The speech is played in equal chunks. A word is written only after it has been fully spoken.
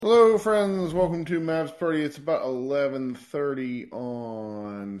Hello, friends. Welcome to Mavs Party. It's about 11:30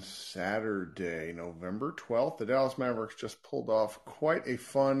 on Saturday, November 12th. The Dallas Mavericks just pulled off quite a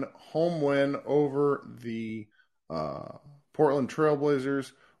fun home win over the Portland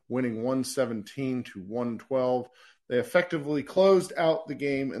Trailblazers, winning 117 to 112. They effectively closed out the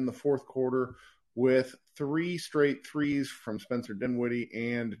game in the fourth quarter with three straight threes from Spencer Dinwiddie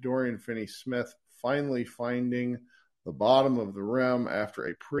and Dorian Finney-Smith finally finding the bottom of the rim after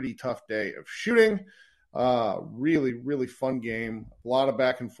a pretty tough day of shooting. Really, really fun game. A lot of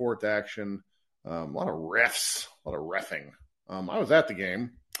back and forth action. A lot of refs, a lot of reffing. I was at the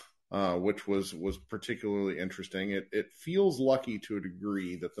game, which was particularly interesting. It feels lucky to a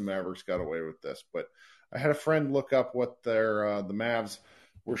degree that the Mavericks got away with this, but I had a friend look up what the Mavs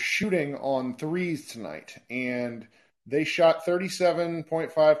were shooting on threes tonight, and they shot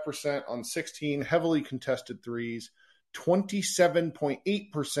 37.5% on 16 heavily contested threes.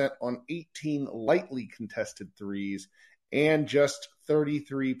 27.8% on 18 lightly contested threes, and just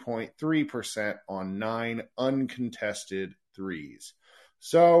 33.3% on 9 uncontested threes.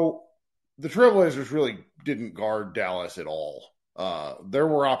 So the Trailblazers really didn't guard Dallas at all. There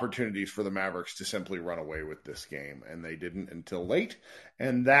were opportunities for the Mavericks to simply run away with this game, and they didn't until late.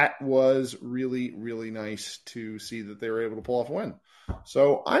 And that was really, really nice to see that they were able to pull off a win.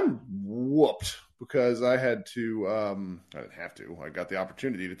 So I'm whooped because I had to, I didn't have to, I got the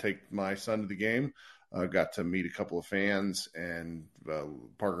opportunity to take my son to the game. Got to meet a couple of fans, and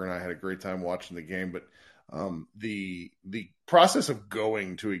Parker and I had a great time watching the game. But the process of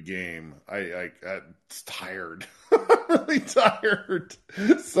going to a game, it's tired. I'm really tired.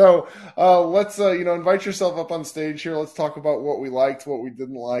 So let's invite yourself up on stage here. Let's talk about what we liked, what we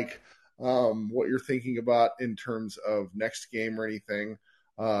didn't like, what you're thinking about in terms of next game or anything.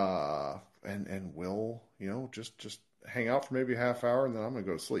 And we'll just hang out for maybe a half hour, and then I'm gonna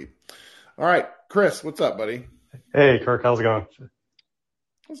go to sleep. All right, Chris, what's up, buddy? Hey, Kirk, how's it going?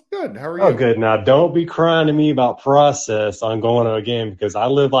 It's good. How are you? Oh, good. Now, don't be crying to me about process on going to a game because I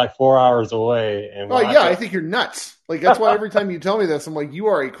live like 4 hours away. And I think you're nuts. Like, that's why every time you tell me this, I'm like, you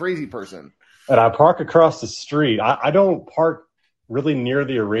are a crazy person. And I park across the street. I don't park really near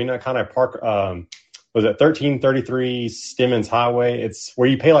the arena. Kind of park, was it 1333 Stemmons Highway? It's where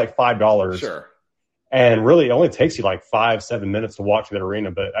you pay like $5. Sure. And really, it only takes you like 5-7 minutes to walk to that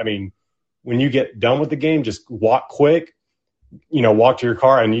arena. But, I mean, when you get done with the game, just walk quick. Walk to your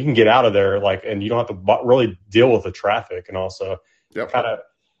car and you can get out of there, and you don't have to really deal with the traffic, and also kind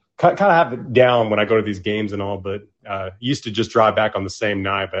of have it down when I go to these games and all. But used to just drive back on the same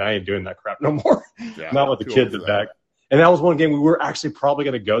night, but I ain't doing that crap no more. Yeah, not with the kids at back. And that was one game we were actually probably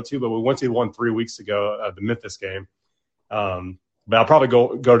going to go to, but we went to one 3 weeks ago, the Memphis game. But I'll probably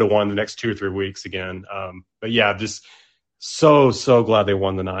go to one the next 2 or 3 weeks again. But yeah, just so glad they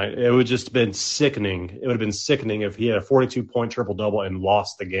won the night. It would just been sickening. It would have been sickening if he had a 42-point triple-double and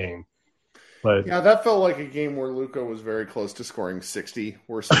lost the game. But yeah, that felt like a game where Luka was very close to scoring 60,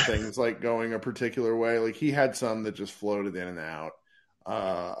 where some things like going a particular way. Like, he had some that just floated in and out.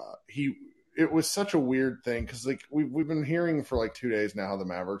 It was such a weird thing because like we've been hearing for like 2 days now how the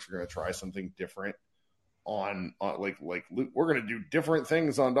Mavericks are going to try something different on like we're going to do different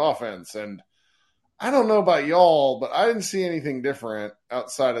things on offense. And I don't know about y'all, but I didn't see anything different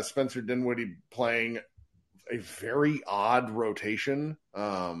outside of Spencer Dinwiddie playing a very odd rotation.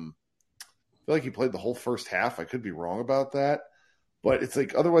 I feel like he played the whole first half. I could be wrong about that, but it's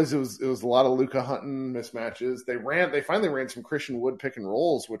like otherwise it was a lot of Luka hunting mismatches. They finally ran some Christian Wood pick and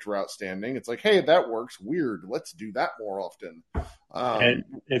rolls, which were outstanding. It's like, hey, that works. Weird. Let's do that more often. And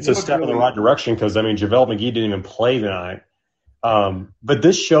it's a step in the right direction because JaVale McGee didn't even play tonight. But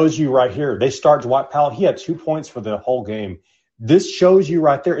this shows you right here. They start Dwight Powell. He had 2 points for the whole game. This shows you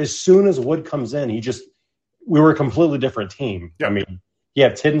right there. As soon as Wood comes in, we were a completely different team. Yep. I mean, he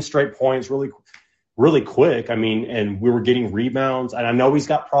had 10 straight points really, really quick. I mean, and we were getting rebounds. And I know he's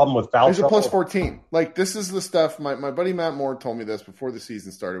got problem with foul trouble. He's a plus 14. Like, this is the stuff. My buddy Matt Moore told me this before the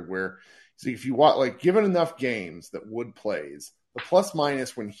season started, where see if you want, like, given enough games that Wood plays, the plus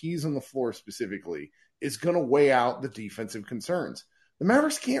minus when he's on the floor specifically is going to weigh out the defensive concerns. The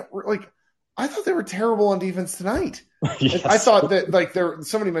Mavericks can't I thought they were terrible on defense tonight. Yes. I thought that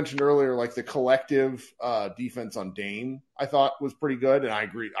somebody mentioned earlier, like the collective defense on Dame, I thought was pretty good, and I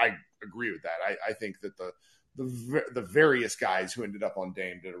agree with that. I think that the various guys who ended up on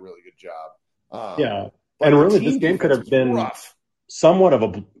Dame did a really good job. Yeah, and really this game could have been rough. Somewhat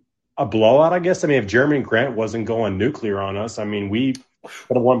of a blowout, I guess. I mean, if Jeremy Grant wasn't going nuclear on us, I mean, we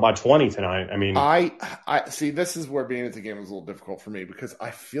could have won by 20 tonight. I mean, I see. This is where being at the game was a little difficult for me because I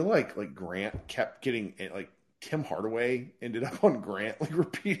feel like Grant kept getting like Tim Hardaway ended up on Grant like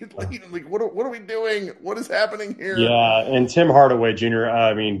repeatedly. Like, what are we doing? What is happening here? Yeah, and Tim Hardaway Jr.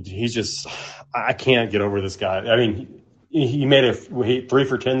 I mean, he's just I can't get over this guy. I mean, he made 3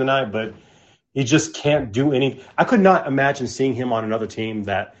 for 10 tonight, but he just can't do any. I could not imagine seeing him on another team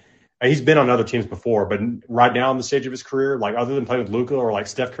that he's been on other teams before, but right now in the stage of his career, like other than playing with Luka or like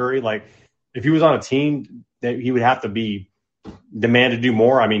Steph Curry, like if he was on a team that he would have to be demanded to do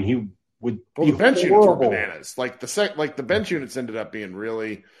more. I mean, he would. Well, the bench units were bananas. Like the bench units ended up being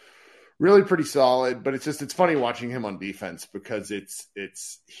really, really pretty solid. But it's funny watching him on defense because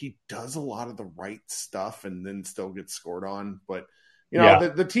he does a lot of the right stuff and then still gets scored on. But you know,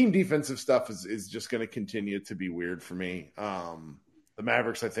 the team defensive stuff is just going to continue to be weird for me. The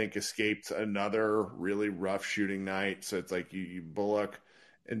Mavericks, I think, escaped another really rough shooting night. So it's like you Bullock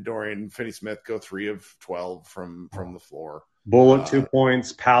and Dorian Finney-Smith go 3 of 12 from the floor. Bullock 2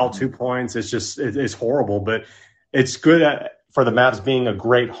 points, Powell 2 points. It's just it's horrible, but it's good for the Mavs being a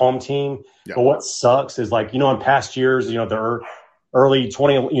great home team. Yep. But what sucks is like, you know, in past years, you know, the early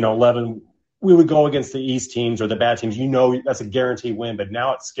 2011, we would go against the East teams or the bad teams. You know, that's a guaranteed win. But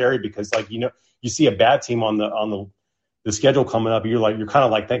now it's scary because, like, you know, you see a bad team on the schedule coming up. You're kind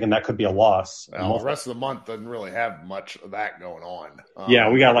of like thinking that could be a loss. Well, the rest of the month doesn't really have much of that going on. Yeah,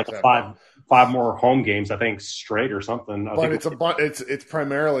 we got like five more home games, I think, straight or something. But it's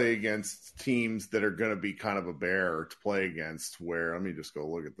primarily against teams that are going to be kind of a bear to play against. Where let me just go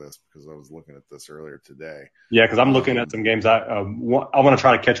look at this because I was looking at this earlier today. Yeah, because I'm looking at some games. I want to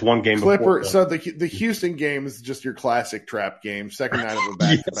try to catch one game. So the Houston game is just your classic trap game. Second night of a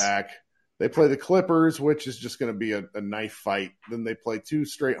back-to-back. They play the Clippers, which is just going to be a knife fight. Then they play 2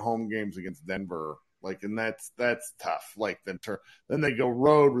 straight home games against Denver. And that's tough. Like then they go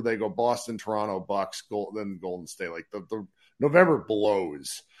road where they go Boston, Toronto, Bucks, then Golden State. Like the November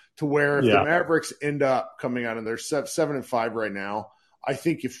blows to where if the Mavericks end up coming out and they're 7-5 right now, I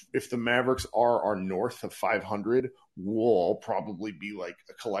think if the Mavericks are north of 500, we'll all probably be like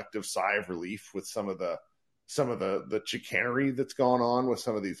a collective sigh of relief with some of the chicanery that's gone on with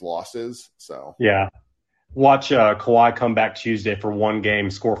some of these losses. So yeah, watch Kawhi come back Tuesday for one game,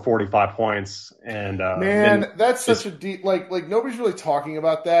 score 45 points, and that's such a deep like nobody's really talking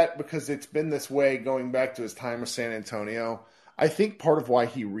about that because it's been this way going back to his time with San Antonio. I think part of why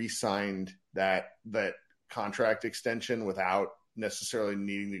he re-signed that contract extension without necessarily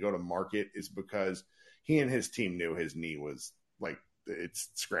needing to go to market is because he and his team knew his knee was like. It's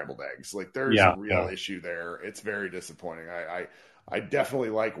scrambled eggs. Like there's a real issue there. It's very disappointing. I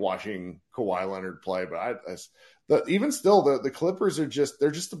definitely like watching Kawhi Leonard play, but even still, the Clippers they're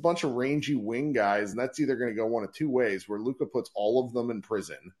just a bunch of rangy wing guys, and that's either going to go one of 2 ways: where Luka puts all of them in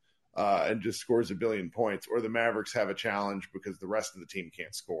prison and just scores a billion points, or the Mavericks have a challenge because the rest of the team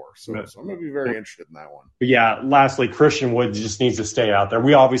can't score. So I'm going to be very interested in that one. But yeah, lastly, Christian Wood just needs to stay out there.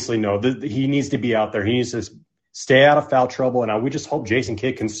 We obviously know that he needs to be out there. He needs to stay out of foul trouble, and we just hope Jason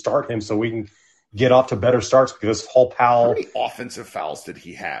Kidd can start him so we can get off to better starts because this whole Powell. How many offensive fouls did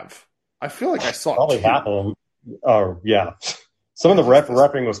he have? I feel like I saw probably 2. half of them. Oh yeah, some of the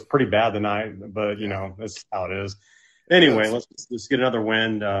repping was pretty bad tonight, but you know that's how it is. Anyway, let's get another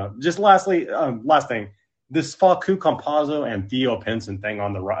win. Just lastly, last thing, this Facu Campazzo and Theo Pinson thing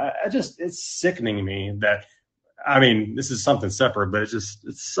on the right. It's sickening to me that. I mean, this is something separate, but it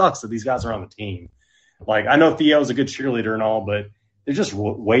sucks that these guys are on the team. Like, I know Theo's a good cheerleader and all, but they're just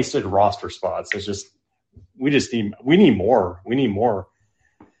wasted roster spots. It's just we need more. We need more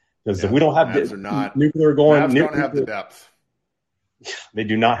because we don't have nuclear going. Mavs don't have the depth. They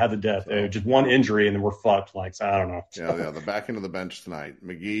do not have the depth. Just one injury and then we're fucked. Like, so I don't know. Yeah. The back end of the bench tonight: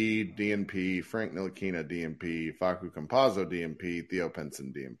 McGee, DNP, Frank Ntilikina, DNP, Facu Campazzo, DNP, Theo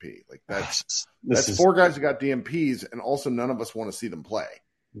Pinson, DNP. Like that's 4 guys who got DNPs, and also none of us want to see them play.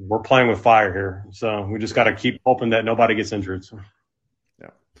 We're playing with fire here, so we just got to keep hoping that nobody gets injured. So. Yeah.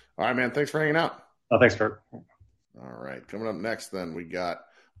 All right, man. Thanks for hanging out. Oh, thanks, Kurt. All right. Coming up next, then, we got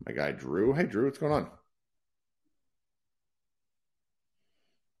my guy, Drew. Hey, Drew, what's going on?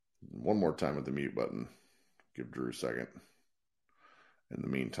 One more time with the mute button. Give Drew a second. In the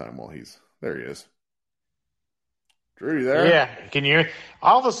meantime, while there he is. Drew, you there? Yeah. Can you?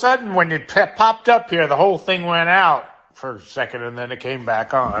 All of a sudden, when it popped up here, the whole thing went out for a second, and then it came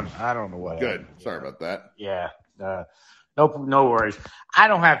back on. I don't know what. Good. Sorry about that. Yeah. No worries. I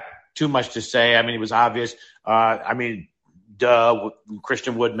don't have too much to say. I mean, it was obvious.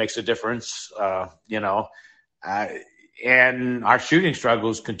 Christian Wood makes a difference, and our shooting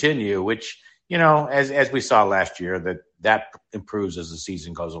struggles continue, which, as we saw last year, that improves as the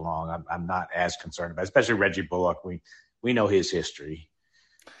season goes along. I'm not as concerned about it, especially Reggie Bullock. We know his history.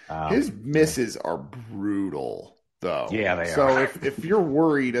 His misses are brutal, though. Yeah, they so are. if you're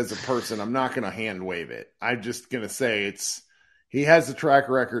worried as a person, I'm not going to hand wave it. I'm just going to say he has a track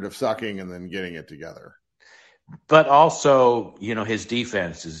record of sucking and then getting it together. But also, his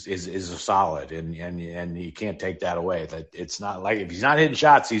defense is solid, and you can't take that away. That it's not like if he's not hitting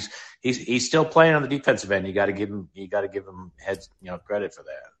shots, he's still playing on the defensive end. You got to give him heads credit for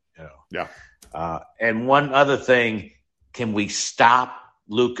that. Yeah. And one other thing, can we stop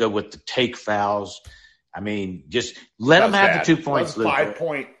Luka with the take fouls? I mean, just let him have the 2 points. 5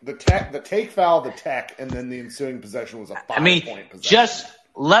 point. The take foul, the tech, and then the ensuing possession was a 5 point possession. Just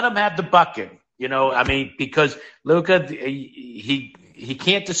let him have the bucket. Because Luka, he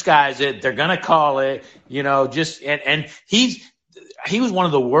can't disguise it. They're going to call it, and he was one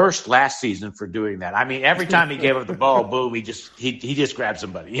of the worst last season for doing that. I mean, every time he gave up the ball, boom, he just grabbed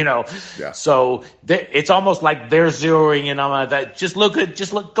somebody, Yeah. So it's almost like they're zeroing in on that.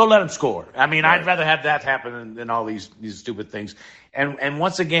 Go let him score. I mean, right. I'd rather have that happen than all these stupid things. And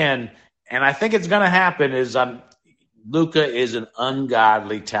once again, and I think it's going to happen is Luka is an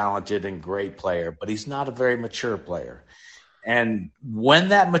ungodly talented and great player, but he's not a very mature player. And when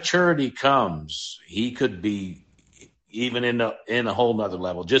that maturity comes, he could be even in a whole nother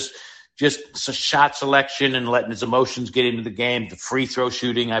level. Just shot selection and letting his emotions get into the game, the free throw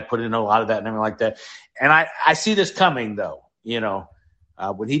shooting. I put in a lot of that and everything like that. And I see this coming though,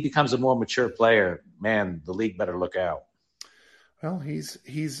 when he becomes a more mature player, man, the league better look out. Well, it's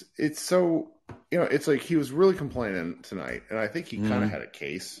so, it's like he was really complaining tonight, and I think he kind of had a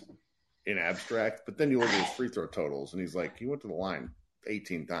case in abstract, but then you look at his free throw totals, and he's like, he went to the line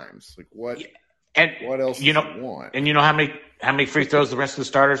 18 times. Like, what? Yeah. And what else do you want? And you know how many free throws the rest of the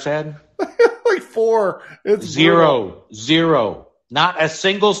starters had? Like 4. It's Zero. Not a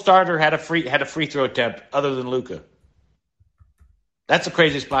single starter had a free throw attempt other than Luka. That's the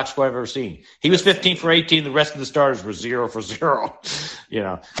craziest box score I've ever seen. He was 15 for 18. The rest of the starters were 0 for 0.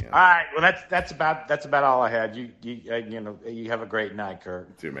 Yeah. All right. Well, that's about all I had. You have a great night,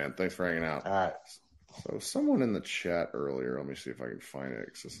 Kurt. Dude, man. Thanks for hanging out. All right. So someone in the chat earlier, let me see if I can find it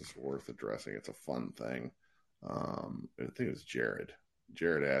because this is worth addressing. It's a fun thing. I think it was Jared.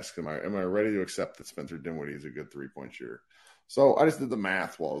 Jared asked, am I ready to accept that Spencer Dinwiddie is a good 3-point shooter? So I just did the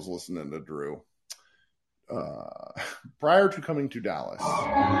math while I was listening to Drew. Prior to coming to Dallas,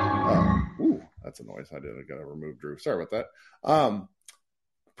 that's a noise. I got to remove Drew. Sorry about that.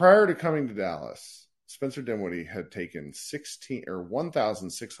 Prior to coming to Dallas, Spencer Dinwiddie had taken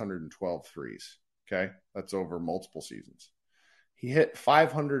 1,612 threes. Okay, that's over multiple seasons. He hit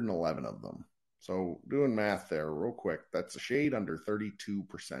 511 of them. So doing math there real quick, that's a shade under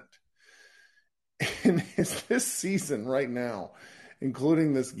 32%. And this season right now,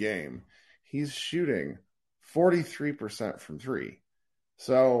 including this game, he's shooting 43% from 3.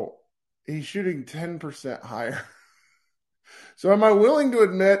 So he's shooting 10% higher. So am I willing to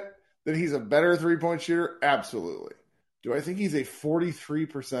admit that he's a better 3-point shooter? Absolutely. Do I think he's a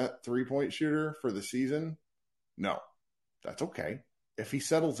 43% 3-point shooter for the season? No. That's okay. If he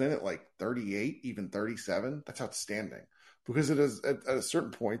settles in at like 38, even 37, that's outstanding. Because it is at a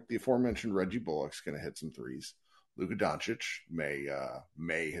certain point, the aforementioned Reggie Bullock's going to hit some threes. Luka Doncic may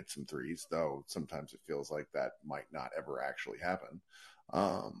hit some threes, though sometimes it feels like that might not ever actually happen.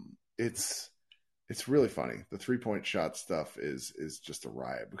 It's really funny. The 3-point shot stuff is just a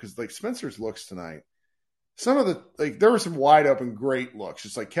riot because like Spencer's looks tonight, some of the there were some wide open great looks,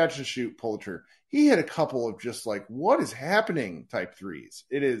 just like catch and shoot, pull the trigger. He had a couple of just like what is happening type threes.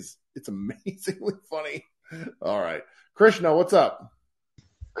 It's amazingly funny. All right, Krishna, what's up?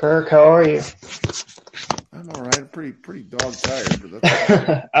 Kirk, how are you? I'm all right. Pretty dog tired. But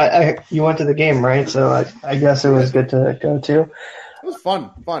that's you went to the game, right? So I guess it was good to go to. It was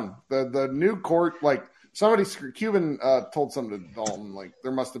fun. The new court, like somebody, Cuban told something to Dalton, like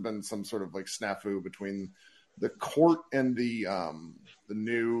there must have been some sort of like snafu between the court and the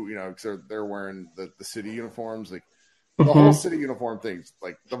new, because they're wearing the city uniforms, like the whole city uniform things.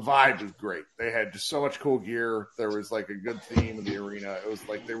 Like the vibe was great. They had just so much cool gear. There was like a good theme in the arena. It was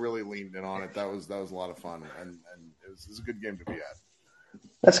like they really leaned in on it. That was a lot of fun, and it was a good game to be at.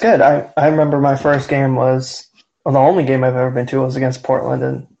 That's good. I remember my first game was the only game I've ever been to was against Portland,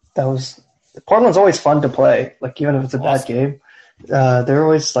 and Portland's always fun to play. Like even if it's a bad game, they're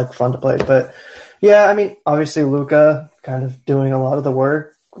always like fun to play. But yeah, I mean, obviously Luka kind of doing a lot of the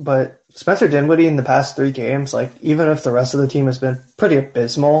work, but Spencer Dinwiddie in the past 3 games, like even if the rest of the team has been pretty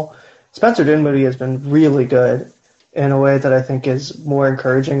abysmal, Spencer Dinwiddie has been really good in a way that I think is more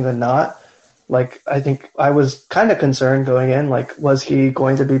encouraging than not. Like I think I was kind of concerned going in, like was he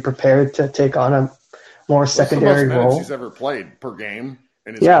going to be prepared to take on a more secondary role? What's the most minutes he's ever played per game?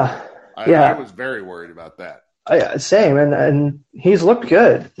 in his Yeah. career. Yeah. I was very worried about that. Same, and he's looked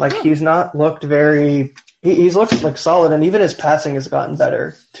good. Like he's not looked very. He's looked like solid, and even his passing has gotten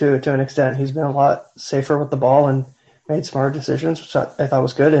better to an extent. He's been a lot safer with the ball and made smarter decisions, which I thought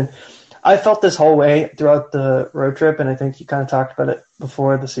was good. And I felt this whole way throughout the road trip, and I think you kind of talked about it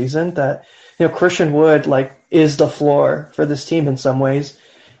before the season that Christian Wood is the floor for this team in some ways,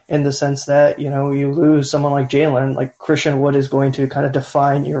 in the sense that you lose someone like Jalen, like Christian Wood is going to kind of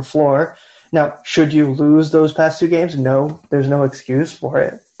define your floor. Now, should you lose those past 2 games? No, there's no excuse for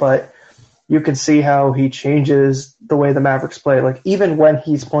it. But you can see how he changes the way the Mavericks play. Like, even when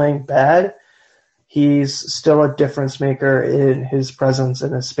he's playing bad, he's still a difference maker in his presence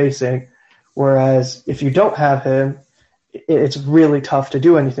and his spacing. Whereas if you don't have him, it's really tough to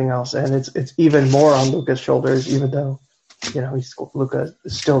do anything else. And it's even more on Luka's shoulders, even though, Luka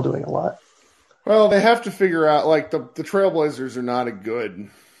is still doing a lot. Well, they have to figure out, the Trailblazers are not a good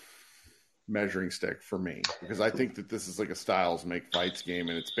measuring stick for me, because I think that this is like a styles make fights game,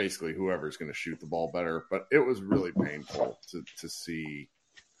 and it's basically whoever's going to shoot the ball better. But it was really painful to see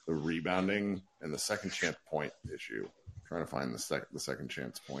the rebounding and the second chance point issue. I'm trying to find the second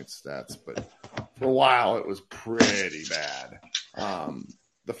chance point stats, but for a while it was pretty bad.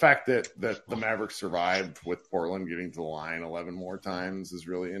 The fact that the Mavericks survived with Portland getting to the line 11 more times is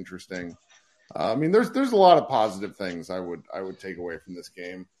really interesting. I mean, there's a lot of positive things I would take away from this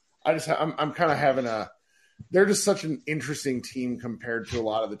game. I'm kind of having they're just such an interesting team compared to a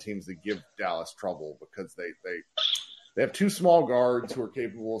lot of the teams that give Dallas trouble, because they have 2 small guards who are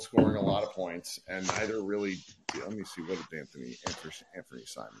capable of scoring a lot of points, and neither really. Let me see, what did Anthony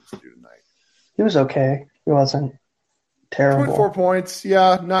Simons do tonight? He was okay. He wasn't terrible. 24 points,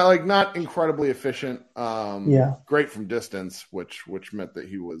 yeah, not incredibly efficient. Great from distance, which meant that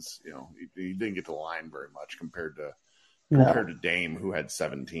he was, he didn't get to the line very much compared to Dame, who had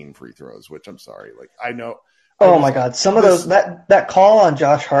 17 free throws, which I'm sorry. I know. Oh my God. Some of those, that call on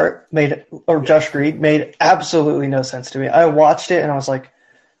Josh Green made absolutely no sense to me. I watched it and I was like,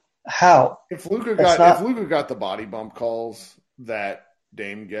 how? If Luka got the body bump calls that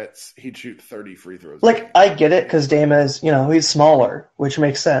Dame gets, he'd shoot 30 free throws. I get it, because Dame is, he's smaller, which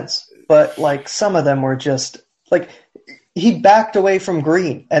makes sense. But some of them were just he backed away from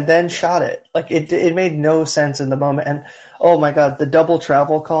Green and then shot it. It made no sense in the moment. And oh my God, the double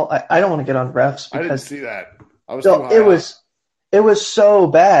travel call. I don't want to get on refs because I didn't see that. It was so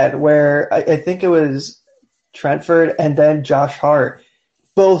bad, where I think it was Trentford and then Josh Hart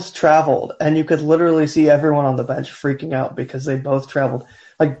both traveled, and you could literally see everyone on the bench freaking out because they both traveled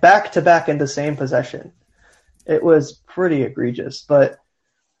back to back in the same possession. It was pretty egregious, but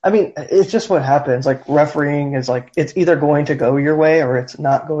I mean, it's just what happens. Refereeing is it's either going to go your way or it's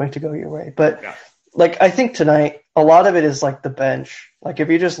not going to go your way. But yeah. I think tonight, a lot of it is the bench. If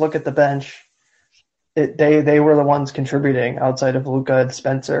you just look at the bench, they were the ones contributing outside of Luka and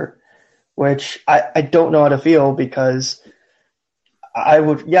Spencer, which I don't know how to feel, because I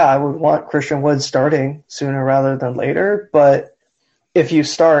would want Christian Wood starting sooner rather than later. But if you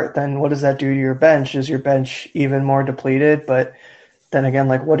start, then what does that do to your bench? Is your bench even more depleted? But then again,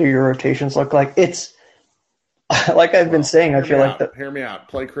 what do your rotations look like? It's I've been saying, I feel hear me out.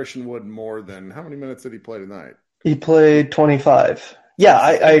 Play Christian Wood more than, how many minutes did he play tonight? He played 25. Yeah,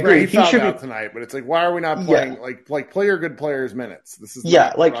 I agree. He should be tonight, but it's why are we not playing play your good players minutes? This is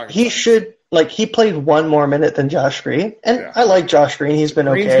he should he played 1 more minute than Josh Green, and I like Josh Green. He's been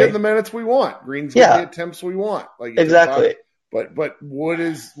Green's okay. getting the minutes we want. Green's getting the attempts we want. Exactly. But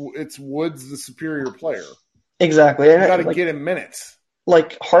Wood's the superior player. Exactly. You got to get him minutes.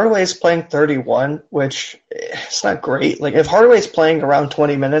 Hardaway's playing 31, which it's not great. If Hardaway's playing around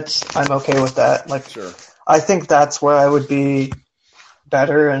 20 minutes, I'm okay with that. Sure. I think that's where I would be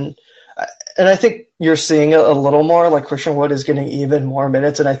better, and I think you're seeing it a little more. Christian Wood is getting even more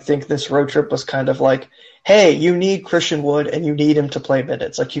minutes, and I think this road trip was kind of hey, you need Christian Wood and you need him to play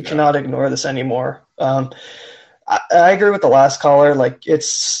minutes. You cannot ignore this anymore. I agree with the last caller. It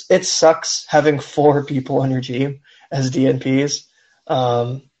sucks having 4 people on your team as DNPs.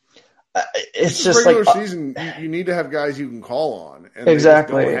 It's just regular season. You need to have guys you can call on, and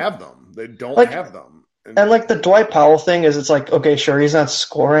exactly. They don't have them. They don't have them. And the Dwight Powell thing is, it's okay, sure, he's not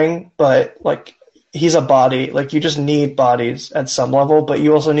scoring, but he's a body. You just need bodies at some level, but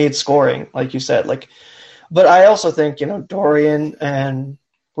you also need scoring, like you said. But I also think Dorian and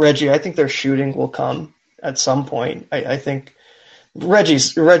Reggie, I think their shooting will come at some point. I think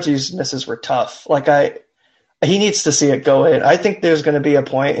Reggie's misses were tough. He needs to see it go in. I think there's going to be a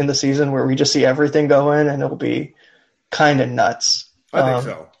point in the season where we just see everything go in, and it'll be kind of nuts. I think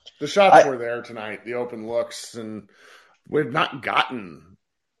so. The shots were there tonight, the open looks, and we've not gotten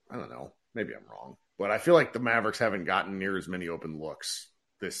I don't know. Maybe I'm wrong. But I feel like the Mavericks haven't gotten near as many open looks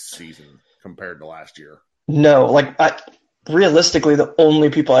this season compared to last year. No, realistically, the only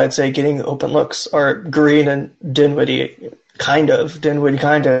people I'd say getting open looks are Green and Dinwiddie, kind of,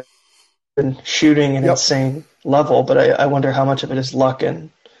 and shooting an insane level. But I wonder how much of it is luck and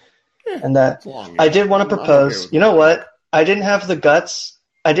that. I did want to propose. You know what? I didn't have the guts.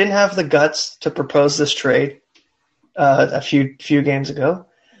 I didn't have the guts to propose this trade a few games ago.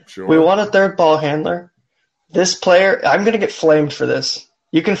 Sure. We want a third ball handler. This player, I'm going to get flamed for this.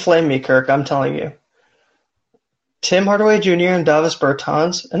 You can flame me, Kirk. I'm telling you. Tim Hardaway Jr. and Davis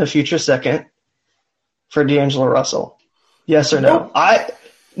Bertans and a future second for D'Angelo Russell. Yes or no? Nope.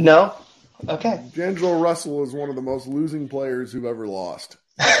 No? Okay. D'Angelo Russell is one of the most losing players who've ever lost.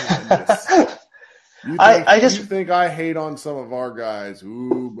 You think I hate on some of our guys?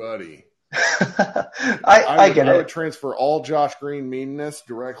 Ooh, buddy. I get it. I would transfer all Josh Green meanness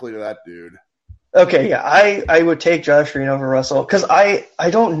directly to that dude. Okay, yeah, I would take Josh Green over Russell because I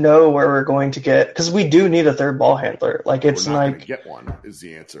don't know where we're going to get because we do need a third ball handler. Like it's we're not like gonna get one is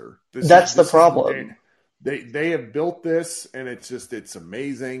the answer. That's the problem. They have built this and it's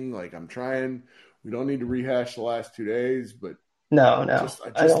amazing. Like I'm trying. We don't need to rehash the last 2 days, but no,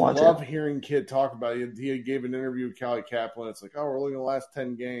 I don't love hearing Kid talk about it. He gave an interview with Callie Kaplan. It's like, oh, we're looking at the last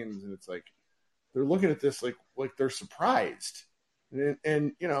 10 games, and it's like they're looking at this like they're surprised,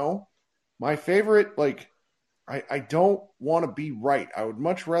 and you know. My favorite, I don't want to be right. I would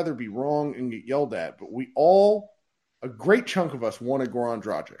much rather be wrong and get yelled at. But a great chunk of us wanted Goran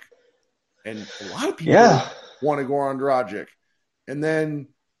Dragic. And a lot of people wanted Goran Dragic. And then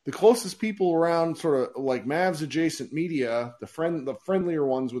the closest people around sort of like Mavs adjacent media, the friendlier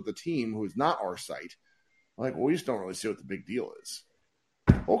ones with the team who is not our site, like, well, we just don't really see what the big deal is.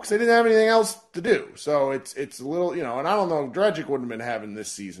 Well, because they didn't have anything else to do. So it's a little, and I don't know, Dragic wouldn't have been having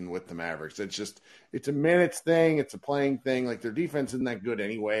this season with the Mavericks. It's a minutes thing. It's a playing thing. Like their defense isn't that good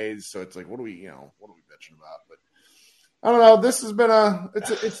anyways. So it's like, what are we bitching about? But I don't know. This has been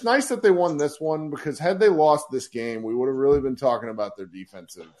it's nice that they won this one because had they lost this game, we would have really been talking about their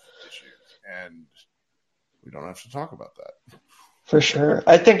defensive issues. And we don't have to talk about that. For sure.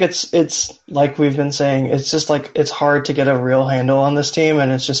 I think it's like we've been saying, it's just like it's hard to get a real handle on this team,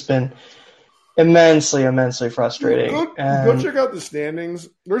 and it's just been immensely frustrating. Go check out the standings.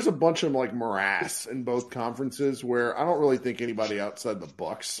 There's a bunch of morass in both conferences where I don't really think anybody outside the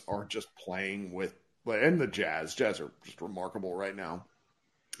Bucks are just playing with, and the Jazz. Jazz are just remarkable right now.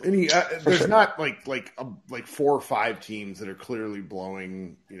 And there's not like 4 or 5 teams that are clearly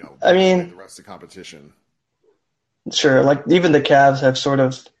blowing, the rest of the competition. Sure, even the Cavs have sort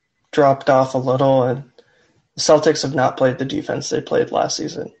of dropped off a little, and the Celtics have not played the defense they played last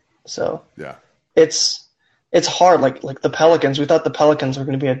season. So yeah, it's hard. Like the Pelicans, we thought the Pelicans were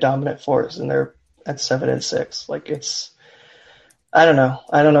going to be a dominant force, and they're at 7-6. I don't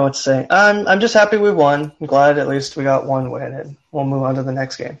know what to say. I'm just happy we won. I'm glad at least we got one win, and we'll move on to the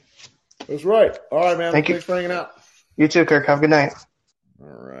next game. That's right. All right, man. Thanks for hanging out. You too, Kirk. Have a good night. All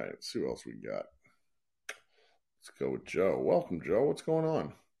right. Let's see who else we got. Let's go with Joe. Welcome, Joe. What's going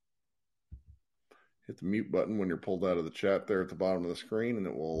on? Hit the mute button when you're pulled out of the chat there at the bottom of the screen, and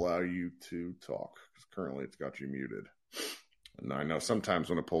it will allow you to talk. Because currently it's got you muted. And I know sometimes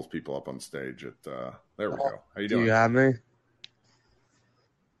when it pulls people up on stage, there we go. How you doing? Do you have me?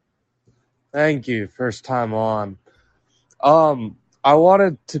 Thank you. First time on. I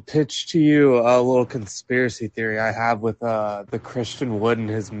wanted to pitch to you a little conspiracy theory I have with the Christian Wood and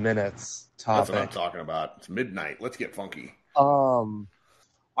his minutes topic. That's what I'm talking about. It's midnight. Let's get funky.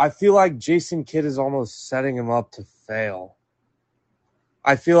 I feel like Jason Kidd is almost setting him up to fail.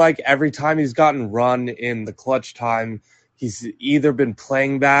 I feel like every time he's gotten run in the clutch time, he's either been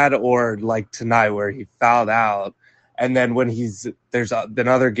playing bad or like tonight where he fouled out. And then when there's been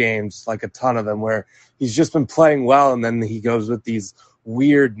other games, like a ton of them, where he's just been playing well, and then he goes with these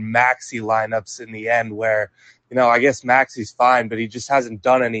weird Maxey lineups in the end where, I guess Maxey's fine, but he just hasn't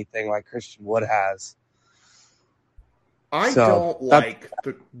done anything like Christian Wood has. I don't like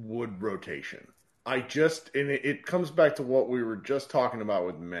the Wood rotation. And it comes back to what we were just talking about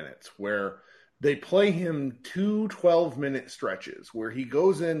with minutes, where they play him 2 12-minute stretches where he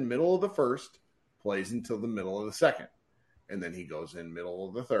goes in middle of the first, plays until the middle of the second, and then he goes in middle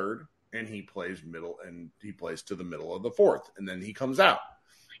of the third, and he plays to the middle of the fourth, and then he comes out.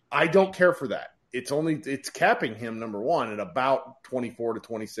 I don't care for that. It's capping him, number one, at about 24 to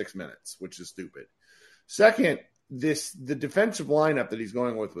 26 minutes, which is stupid. Second, the defensive lineup that he's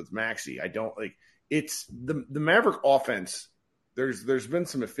going with Maxey, I don't like. It's the Maverick offense. There's been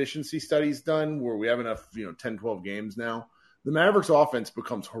some efficiency studies done where we have enough 10, 12 games now the Mavericks offense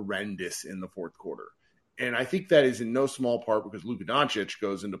becomes horrendous in the fourth quarter. And I think that is in no small part because Luka Doncic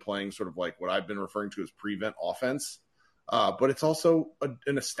goes into playing sort of like what I've been referring to as prevent offense. But it's also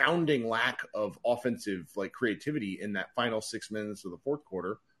an astounding lack of offensive like creativity in that final 6 minutes of the fourth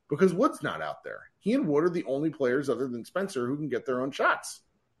quarter because Wood's not out there. He and Wood are the only players other than Spencer who can get their own shots.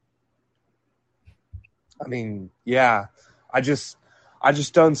 I mean, yeah, I just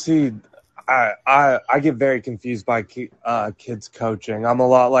don't see. I get very confused by kids coaching. I'm a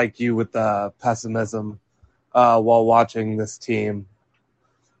lot like you with the pessimism while watching this team.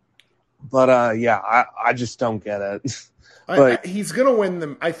 But yeah, I just don't get it. But he's going to win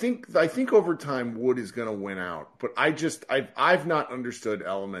them. I think over time Wood is going to win out. But I've not understood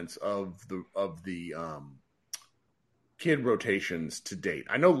elements of the kid rotations to date.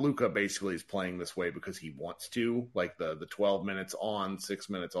 I know Luka basically is playing this way because he wants to, like the 12 minutes on, 6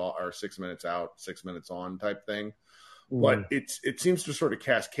 minutes off, or 6 minutes out, 6 minutes on type thing. But it seems to sort of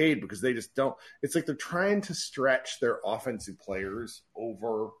cascade because they just don't. It's like they're trying to stretch their offensive players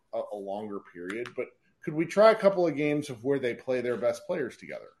over a longer period. But could we try a couple of games of where they play their best players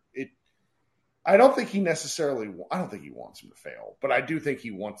together? I don't think he wants him to fail, but I do think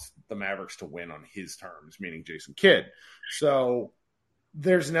he wants the Mavericks to win on his terms, meaning Jason Kidd. So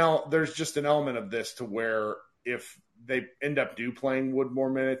there's just an element of this to where if they end up playing Wood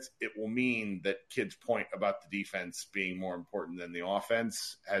more minutes, it will mean that Kidd's point about the defense being more important than the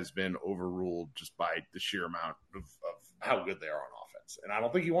offense has been overruled just by the sheer amount of how good they are on offense. And I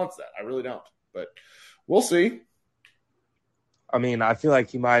don't think he wants that. I really don't. But we'll see. I mean, I feel like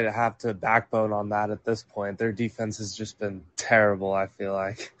he might have to backbone on that at this point. Their defense has just been terrible, I feel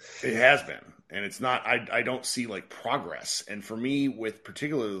like. It has been. And it's not, I don't see like progress. And for me,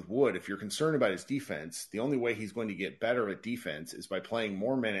 particularly with Wood, if you're concerned about his defense, the only way he's going to get better at defense is by playing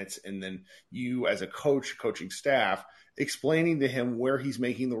more minutes. And then you as a coaching staff, explaining to him where he's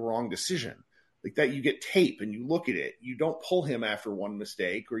making the wrong decision. Like that you get tape and you look at it. You don't pull him after one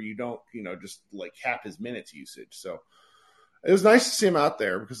mistake or you don't, just like cap his minutes usage. So it was nice to see him out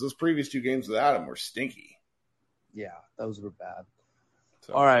there because those previous 2 games without him were stinky. Yeah, those were bad.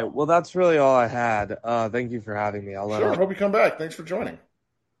 So, all right. Well, that's really all I had. Thank you for having me. Sure. Hope you come back. Thanks for joining.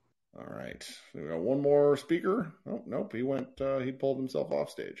 All right. We got one more speaker. Oh, nope. He pulled himself off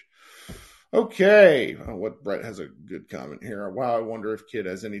stage. Okay. What Brett has a good comment here. Wow. I wonder if Kidd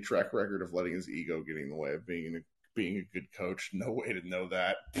has any track record of letting his ego get in the way of being a good coach. No way to know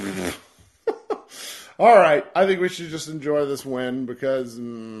that. All right. I think we should just enjoy this win because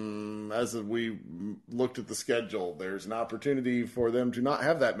as we looked at the schedule, there's an opportunity for them to not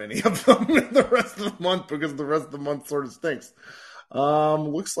have that many of them in the rest of the month because the rest of the month sort of stinks.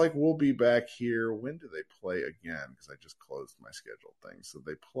 Looks like we'll be back here. When do they play again? Because I just closed my schedule thing. So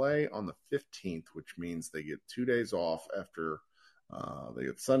they play on the 15th, which means they get 2 days off after they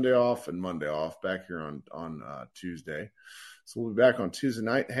get Sunday off and Monday off back here on Tuesday. So we'll be back on Tuesday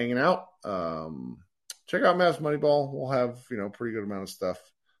night hanging out. Check out Mavs Moneyball. We'll have, pretty good amount of stuff.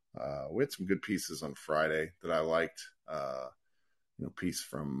 We had some good pieces on Friday that I liked. Piece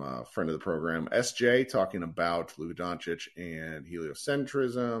from a friend of the program, SJ, talking about Luka Doncic and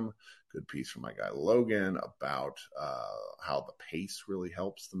heliocentrism. Good piece from my guy Logan about how the pace really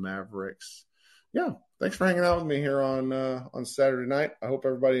helps the Mavericks. Yeah, thanks for hanging out with me here on Saturday night. I hope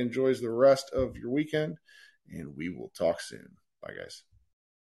everybody enjoys the rest of your weekend, and we will talk soon. Bye, guys.